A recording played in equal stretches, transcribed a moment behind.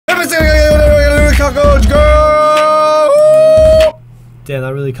Damn,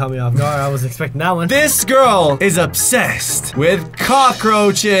 that really caught me off guard. I was expecting that one. This girl is obsessed with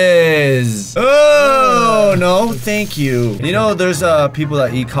cockroaches. Oh, no, thank you. You know, there's people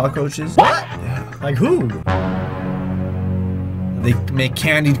that eat cockroaches. What? Yeah. Like who? They make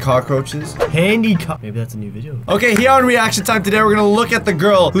candied cockroaches. Maybe that's a new video. Okay, here on Reaction Time today, we're gonna look at the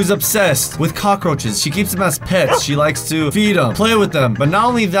girl who's obsessed with cockroaches. She keeps them as pets. She likes to feed them, play with them. But not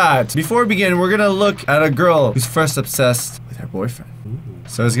only that, before we begin, we're gonna look at a girl who's first obsessed with her boyfriend. Ooh.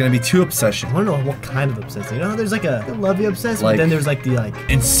 So there's gonna be two obsessions. I don't know what kind of obsessed. You know how there's like a lovey obsessed, like, but then there's like the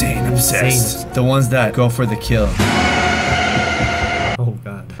insane obsessed. The ones that go for the kill. Oh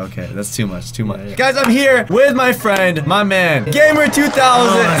god. Okay, that's too much, too much. Yeah. Guys, I'm here with my friend, my man, Gamer2000.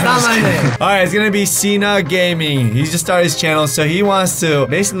 Oh, that's not my name. Alright, it's gonna be Cena Gaming. He just started his channel, so he wants to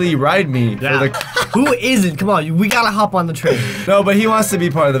basically ride me for the... Who isn't? Come on, we gotta hop on the train. No, but he wants to be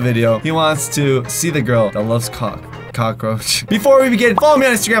part of the video. He wants to see the girl that loves cockroach. Before we begin, follow me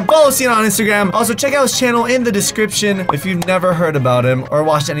on Instagram, follow Cena on Instagram. Also, check out his channel in the description if you've never heard about him or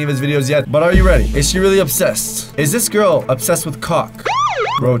watched any of his videos yet. But are you ready? Is she really obsessed? Is this girl obsessed with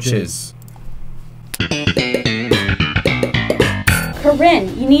cockroaches?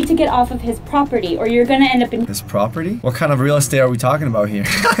 Corinne, you need to get off of his property or you're gonna end up in his property? What kind of real estate are we talking about here?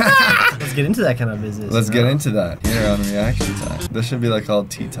 Let's get into that kind of business. Let's get into that here on Reaction Time. This should be like called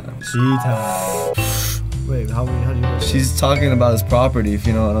tea time. Tea time. Wait, how do you know? She's talking about his property, if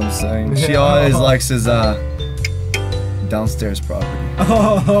you know what I'm saying. She always likes his downstairs property.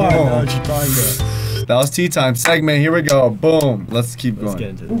 Oh, I know what you're talking about. That was tea time segment. Here we go. Boom. Let's keep going. Get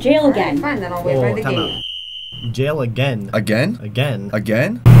into in jail again. Fine, then I'll wait by the gate. Jail again. Again? Again.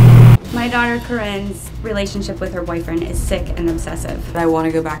 Again? My daughter Corinne's relationship with her boyfriend is sick and obsessive. I want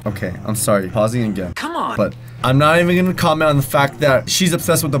to go back. Okay, I'm sorry. Pausing again. Come on. But I'm not even gonna comment on the fact that she's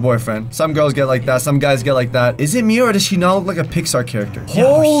obsessed with the boyfriend. Some girls get like that. Some guys get like that. Is it me or does she not look like a Pixar character? Yeah,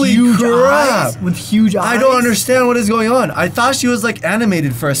 holy crap! Eyes, with huge eyes. I don't understand what is going on. I thought she was like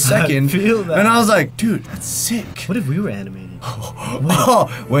animated for a second. I feel that. And I was like, dude, that's sick. What if we were animated? Oh,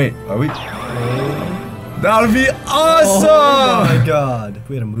 wait, are we? That would be awesome! Oh my god. If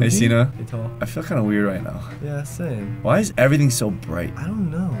we had a movie. Hey, Cena. Hey, tall. I feel kind of weird right now. Yeah, same. Why is everything so bright? I don't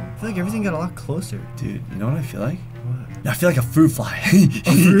know. I feel like everything got a lot closer. Dude, you know what I feel like? What? I feel like a fruit fly. A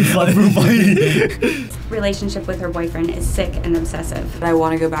fruit fly. A fruit fly. Relationship with her boyfriend is sick and obsessive. I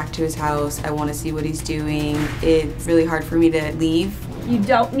want to go back to his house. I want to see what he's doing. It's really hard for me to leave. You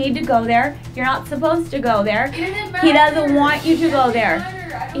don't need to go there. You're not supposed to go there. He doesn't want you to go there.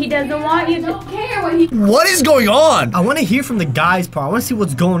 He doesn't want you to. I don't care what he. What is going on? I want to hear from the guy's part. I want to see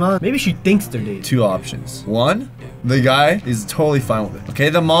what's going on. Maybe she thinks they're dating. Two options. One, the guy is totally fine with it. Okay,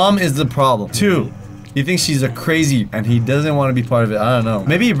 the mom is the problem. Two, he thinks she's a crazy and he doesn't want to be part of it. I don't know.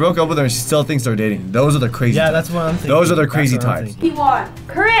 Maybe he broke up with her and she still thinks they're dating. Those are the crazy types. That's what I'm thinking. Those are the crazy types. He won.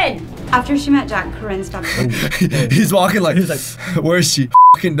 Corinne! After she met Jack, Corinne stopped. He's walking like, where is she?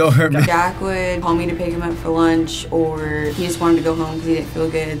 Fucking don't hurt me. Jack would call me to pick him up for lunch, or he just wanted to go home because he didn't feel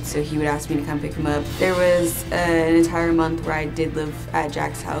good, so he would ask me to come pick him up. There was an entire month where I did live at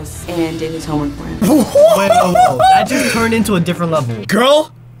Jack's house and did his homework for him. Wait, that just turned into a different level.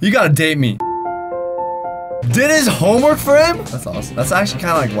 Girl, you gotta date me. Did his homework for him? That's awesome. That's actually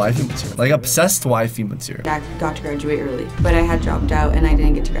kind of like wifey material. Like obsessed wifey material. Jack got to graduate early, but I had dropped out and I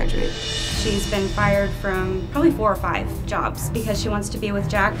didn't get to graduate. She's been fired from probably 4 or 5 jobs because she wants to be with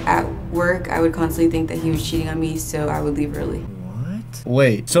Jack. At work, I would constantly think that he was cheating on me, so I would leave early.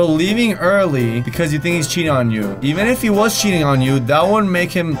 Wait, so leaving early because you think he's cheating on you, even if he was cheating on you, that wouldn't make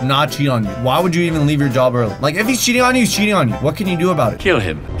him not cheat on you. Why would you even leave your job early? Like, if he's cheating on you, he's cheating on you. What can you do about it? Kill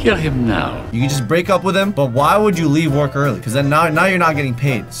him. Kill him now. You can just break up with him, but why would you leave work early? Because then now you're not getting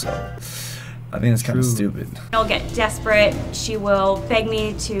paid, so I think it's kind of stupid. She'll get desperate. She will beg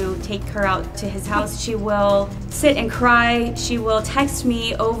me to take her out to his house. She will sit and cry. She will text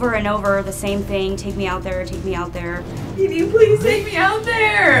me over and over the same thing. Take me out there, take me out there. Can you please take me out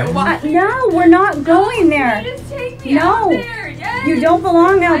there? Why? No, we're not going there. Just take me out there. Yes. You don't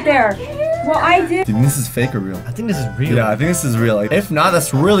belong out there. Well, I did. Do you think this is fake or real? I think this is real. Yeah, I think this is real. Like, if not,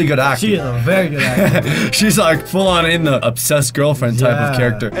 that's really good acting. She is a very good actor. She's like full on in the obsessed girlfriend type of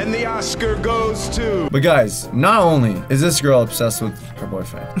character. And the Oscar goes to... But guys, not only is this girl obsessed with her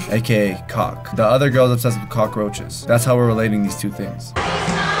boyfriend, aka cock, the other girl's obsessed with cockroaches. That's how we're relating these two things.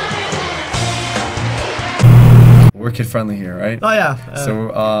 We're kid friendly here, right? Oh yeah.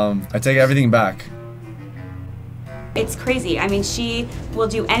 So I take everything back. It's crazy. I mean, she will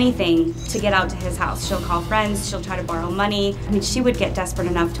do anything to get out to his house. She'll call friends, she'll try to borrow money. I mean, she would get desperate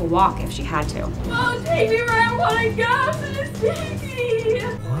enough to walk if she had to. Oh, take me where I want to go. Just take me.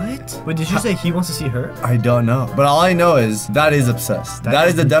 What? what? But did you say he wants to see her? I don't know. But all I know is that is obsessed. That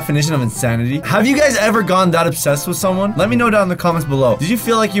is the definition of insanity. Have you guys ever gone that obsessed with someone? Let me know down in the comments below. Did you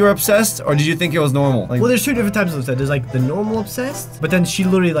feel like you were obsessed or did you think it was normal? Like, well, there's two different types of obsessed. There's like the normal obsessed, but then she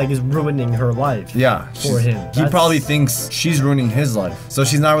literally like is ruining her life. Yeah. For him. He probably thinks she's ruining his life. So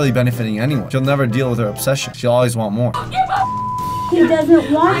she's not really benefiting anyone. She'll never deal with her obsession. She'll always want more. He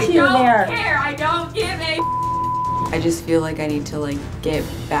doesn't want you there. I don't give a. I just feel like I need to like get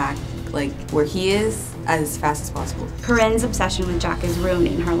back like where he is as fast as possible. Corinne's obsession with Jack is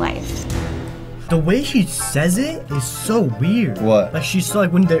ruining her life. The way she says it is so weird. What? Like she's so,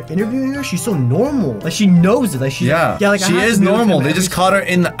 like when they're interviewing her, she's so normal. Like she knows it. Like she's like she is normal. They just caught her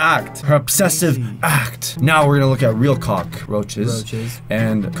in the act. Her obsessive act. Now we're gonna look at real cockroaches.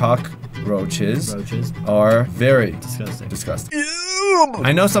 And cockroaches are very disgusting.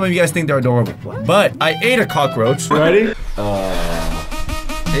 I know some of you guys think they're adorable, but I ate a cockroach. Ready? Hate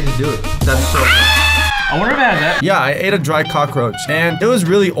to do it. That's so I wonder if I had that. Yeah, I ate a dry cockroach, and it was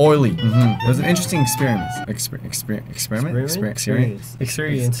really oily. It was an interesting experiment. Experiments.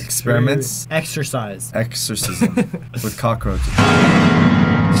 Exorcism with cockroaches.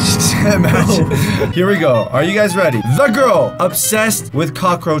 Imagine. Here we go. Are you guys ready? The girl obsessed with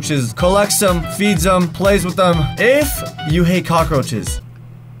cockroaches, collects them, feeds them, plays with them. If you hate cockroaches.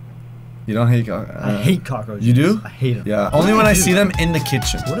 You don't hate cockroaches? I hate cockroaches. You do? I hate them. Yeah. Only when I see them in the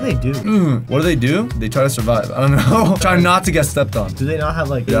kitchen. What do they do? What do they do? They try to survive. I don't know. Try not to get stepped on. Do they not have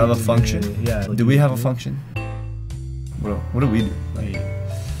like? Do they have a function? Yeah. Do we have a function? What do we do? Like,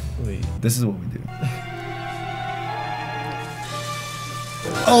 Wait. This is what we do.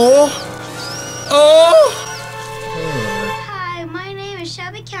 Oh! Hi, my name is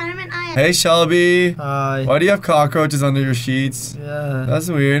Shelby Counterman. Hey Shelby. Hi. Why do you have cockroaches under your sheets? Yeah. That's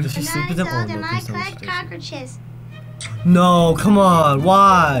weird. Does she sleep with them? Oh, no, I please don't collect stay. cockroaches. No, come on.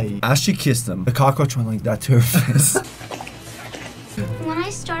 Why? As she kissed them, the cockroach went like that to her face. When I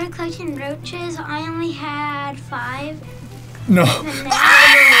started collecting roaches, I only had 5. No.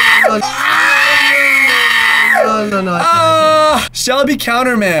 No. Shelby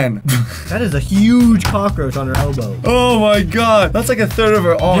Counterman. That is a huge cockroach on her elbow. Oh my god. That's like a third of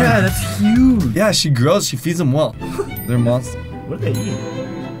her arm. Yeah, that's huge. Yeah, she grows. She feeds them well. They're monsters. What do they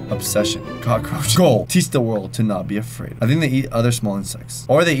eat? Obsession. Cockroach. Goal. Teach the world to not be afraid. I think they eat other small insects.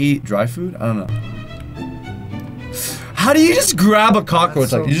 Or they eat dry food. I don't know. How do you just grab a cockroach?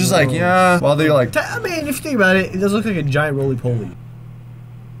 So like you're just like, yeah. While they're like, I mean, if you think about it, it does look like a giant roly-poly.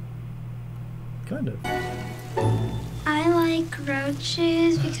 Kind of. I like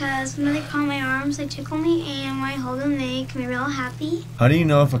roaches because when they call my arms, they tickle me, and when I hold them, they make me real happy. how do you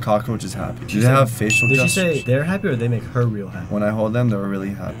know if a cockroach is happy? Do they have facial Did she gestures? say they're happy or they make her real happy? When I hold them, they're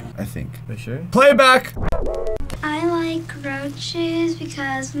really happy, I think. Are you sure? Playback! I like roaches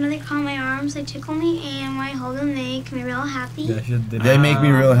because when they call my arms, they tickle me, and when I hold them, they make me real happy. Yeah, They make me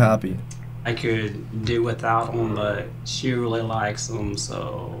real happy. I could do without them, but she really likes them,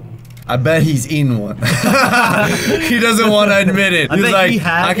 so... I bet he's eaten one. He doesn't want to admit it. I He's bet like, he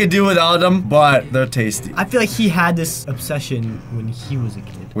had I could do without them, but they're tasty. I feel like he had this obsession when he was a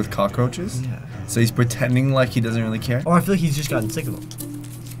kid. With cockroaches? Yeah. So he's pretending like he doesn't really care? Or I feel like he's just gotten sick of them.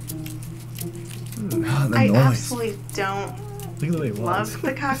 The I noise. absolutely don't Look at the way it was. love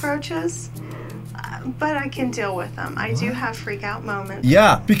the cockroaches, but I can deal with them. I do have freak out moments.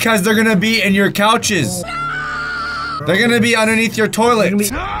 Yeah, because they're gonna be in your couches. They're gonna be underneath your toilet.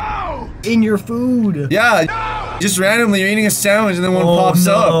 In your food. Yeah. Just randomly, you're eating a sandwich and then one pops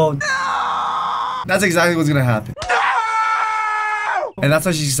up. That's exactly what's gonna happen. And that's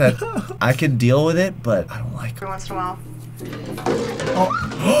why she said, I can deal with it, but I don't like it. Every once in a while.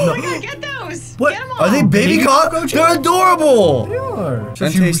 Oh my god, get those! What? Get them all! Are they baby cockroaches? They're adorable! They are. So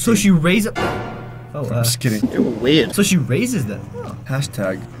And she, tasty. so she raises. Oh, I'm just kidding. You're weird. So she raises them. Oh,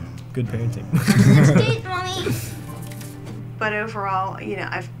 Hashtag. good parenting. Stay, Mommy. But overall, you know,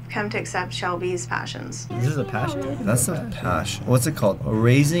 I've come to accept Shelby's passions. This is a passion. That's a passion. What's it called?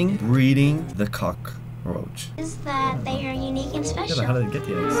 Raising, breeding the cockroach. Is that they are unique and Yeah, special. but how did they get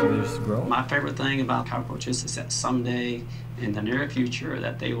the eggs? So they just grow? My favorite thing about cockroaches is that someday, in the near future,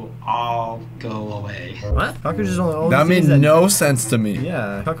 that they will all go away. What? Cockroaches are the only That made things no sense to me.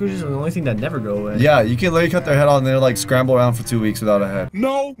 Yeah, cockroaches are the only thing that never go away. Yeah, you can literally cut their head off and they're like scramble around for 2 weeks without a head.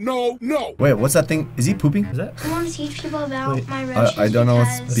 No. Wait, what's that thing? Is he pooping? Is that? I want to teach people about Wait, my roaches I don't know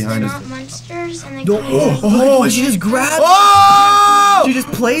what's because behind they're it. not monsters and they No, come in oh, she just grabbed. Oh! She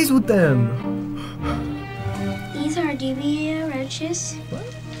just plays with them. These are dubia roaches. What?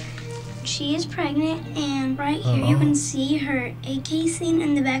 She is pregnant, and right here you can see her egg casing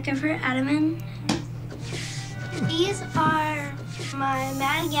in the back of her abdomen. These are my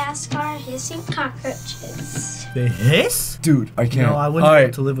Madagascar hissing cockroaches. They hiss? Dude, I can't. No, I wouldn't be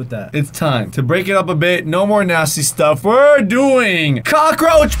able to live with that. It's time to break it up a bit. No more nasty stuff. We're doing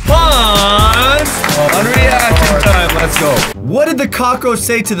cockroach puns on reaction time. Let's go. What did the cockroach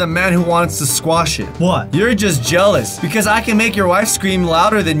say to the man who wants to squash it? What? You're just jealous because I can make your wife scream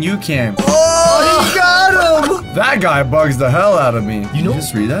louder than you can. Oh, he got him! That guy bugs the hell out of me. You know, Did you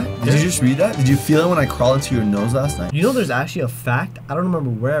just read that? Did you just read that? Did you feel it when I crawled into your nose last night? You know, there's actually a fact. I don't remember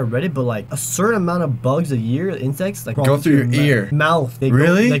where I read it, but like a certain amount of bugs a year, insects, like go through your ear. Mouth. They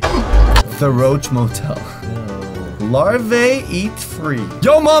really? Go, like, the Roach Motel. Larvae eat free.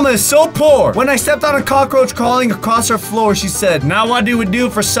 Yo, mama is so poor. When I stepped on a cockroach crawling across her floor, she said, "Now what do we do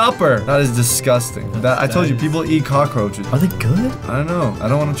for supper?" That is disgusting. I told you, people eat cockroaches. Are they good? I don't know. I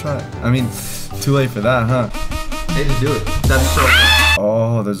don't want to try it. I mean, too late for that, huh? Hey, to do it. That's so fun.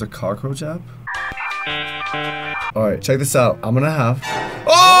 Oh, there's a cockroach app? Alright, check this out. I'm gonna have...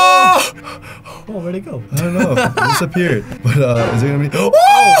 Oh! Oh, where'd it go? I don't know. It disappeared. But, is it gonna be...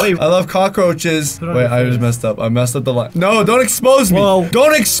 Oh! Wait. I love cockroaches. Wait, I just messed up. I messed up the line. No, don't expose me. Whoa.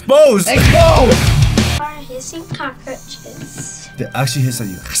 Don't expose! Expose! Are hissing cockroaches. They actually hiss at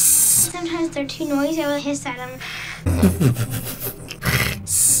you. Sometimes they're too noisy, I will hiss at them.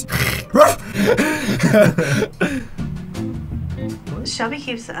 Shelby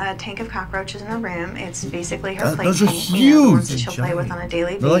keeps a tank of cockroaches in her room. It's basically her play those are tank. You know, the ones that huge. she'll play with on a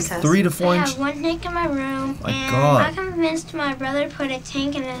daily They're like basis. 3 to 4 I inches. have one tank in my room, My and God. I convinced my brother to put a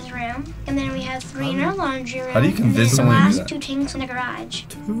tank in his room, and then we have 3 in our laundry room. How do you convince and someone to then do the last that? 2 tanks in the garage.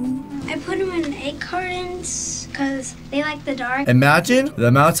 I put them in egg cartons because they like the dark. Imagine the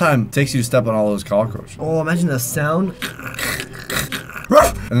amount of time it takes you to step on all those cockroaches. Oh, imagine the sound.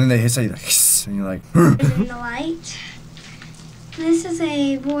 And then they hiss at you like, hiss, and you're like, And then the light. This is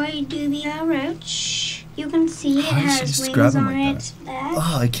a boy dubia roach. You can see it How did she has just grab wings him on like its back.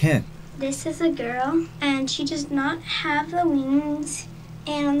 oh, I can't. This is a girl, and she does not have the wings.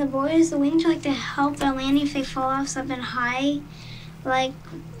 And on the boys, the wings are like to help their landing if they fall off something high, like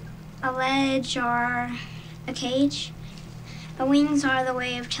a ledge or a cage. The wings are the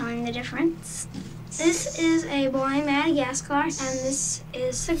way of telling the difference. This is a boy Madagascar, and this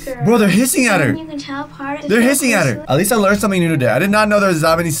is a girl. Bro, they're hissing at her. And you can tell apart. They're hissing at her. At least I learned something new today. I did not know there was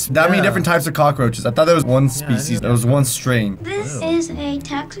that many different types of cockroaches. I thought there was one species. There was one strain. This is a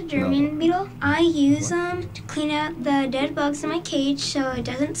taxidermian beetle. I use them to clean out the dead bugs in my cage so it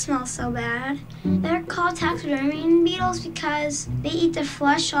doesn't smell so bad. They're called taxidermian beetles because they eat the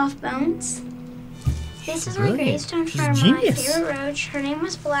flesh off bones. This is my gravestone for my favorite roach. Her name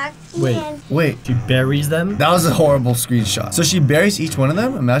was Blackie. Wait. She buries them? That was a horrible screenshot. So she buries each one of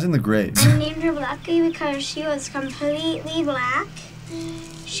them? Imagine the graves. I named her Blackie because she was completely black.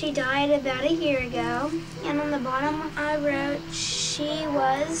 She died about a year ago. And on the bottom I wrote, she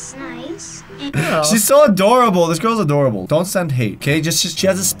was nice. She's so adorable. This girl's adorable. Don't send hate, okay? Just she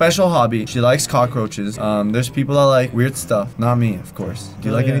has a special hobby. She likes cockroaches. There's people that like weird stuff. Not me, of course. Do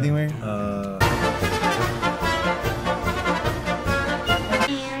you like anything weird?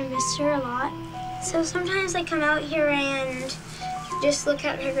 Her a lot. So sometimes I come out here and just look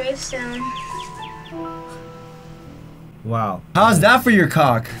at her gravestone. Wow. How's that for your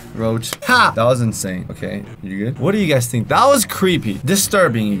cockroach? Ha! That was insane. Okay, you good? What do you guys think? That was creepy.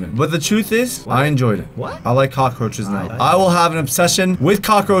 Disturbing even. But the truth is, I enjoyed it. What? I like cockroaches now. I will have an obsession with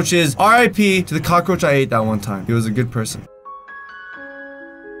cockroaches. RIP to the cockroach I ate that one time. He was a good person.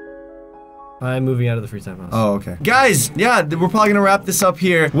 I'm moving out of the free time house. Oh, okay. Guys, yeah, we're probably gonna wrap this up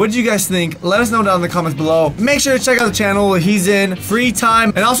here. What did you guys think? Let us know down in the comments below. Make sure to check out the channel he's in, Free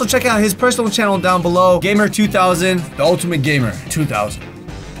Time, and also check out his personal channel down below, Gamer2000, the Ultimate Gamer 2000.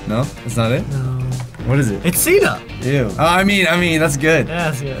 No, that's not it. No. What is it? It's Cena. Ew. I mean, that's good.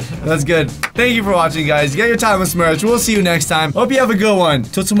 Yeah, that's good. That's good. Thank you for watching, guys. Get your timeless merch. We'll see you next time. Hope you have a good one.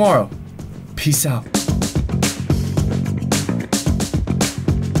 Till tomorrow. Peace out.